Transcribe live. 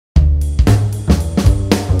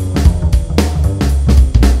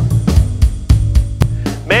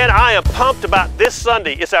pumped about this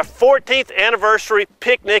Sunday. It's our 14th anniversary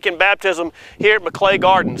picnic and baptism here at McClay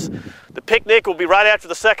Gardens. The picnic will be right after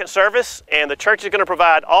the second service, and the church is going to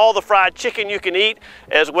provide all the fried chicken you can eat,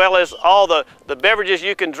 as well as all the beverages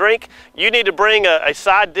you can drink. You need to bring a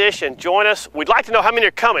side dish and join us. We'd like to know how many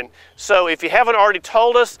are coming. So if you haven't already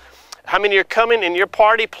told us how many are coming in your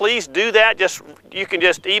party, please do that. You can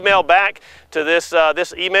just email back to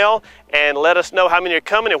this email and let us know how many are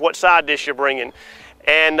coming and what side dish you're bringing.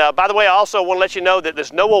 And by the way, I also want to let you know that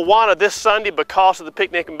there's no Awana this Sunday because of the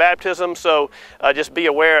picnic and baptism, so just be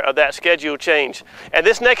aware of that schedule change. And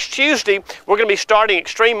this next Tuesday, we're going to be starting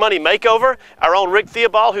Extreme Money Makeover. Our own Rick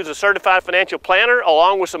Theobald, who's a certified financial planner,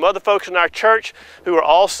 along with some other folks in our church who are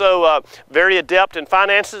also very adept in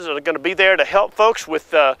finances, are going to be there to help folks with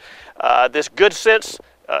this Good Sense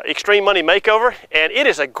Extreme Money Makeover, and it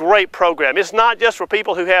is a great program. It's not just for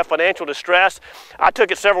people who have financial distress. I took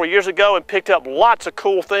it several years ago and picked up lots of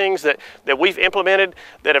cool things that we've implemented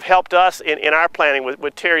that have helped us in our planning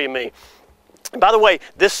with Terry and me. By the way,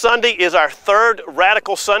 this Sunday is our third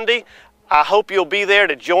Radical Sunday. I hope you'll be there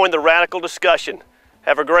to join the radical discussion.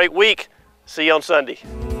 Have a great week. See you on Sunday.